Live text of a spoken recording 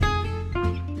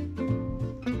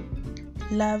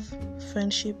love,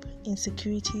 friendship,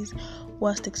 insecurities,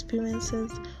 worst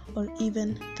experiences, or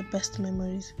even the best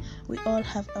memories. We all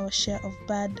have our share of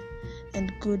bad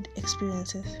and good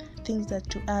experiences, things that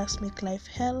to us make life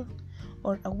hell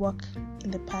or a walk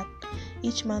in the park.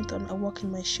 Each month on A Walk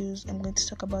in My Shoes, I'm going to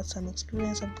talk about some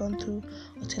experience I've gone through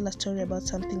or tell a story about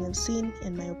something I've seen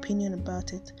and my opinion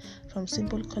about it, from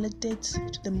simple college dates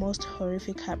to the most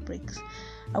horrific heartbreaks.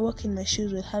 A Walk in My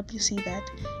Shoes will help you see that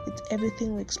it's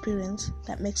everything we experience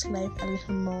that makes life a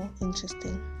little more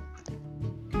interesting.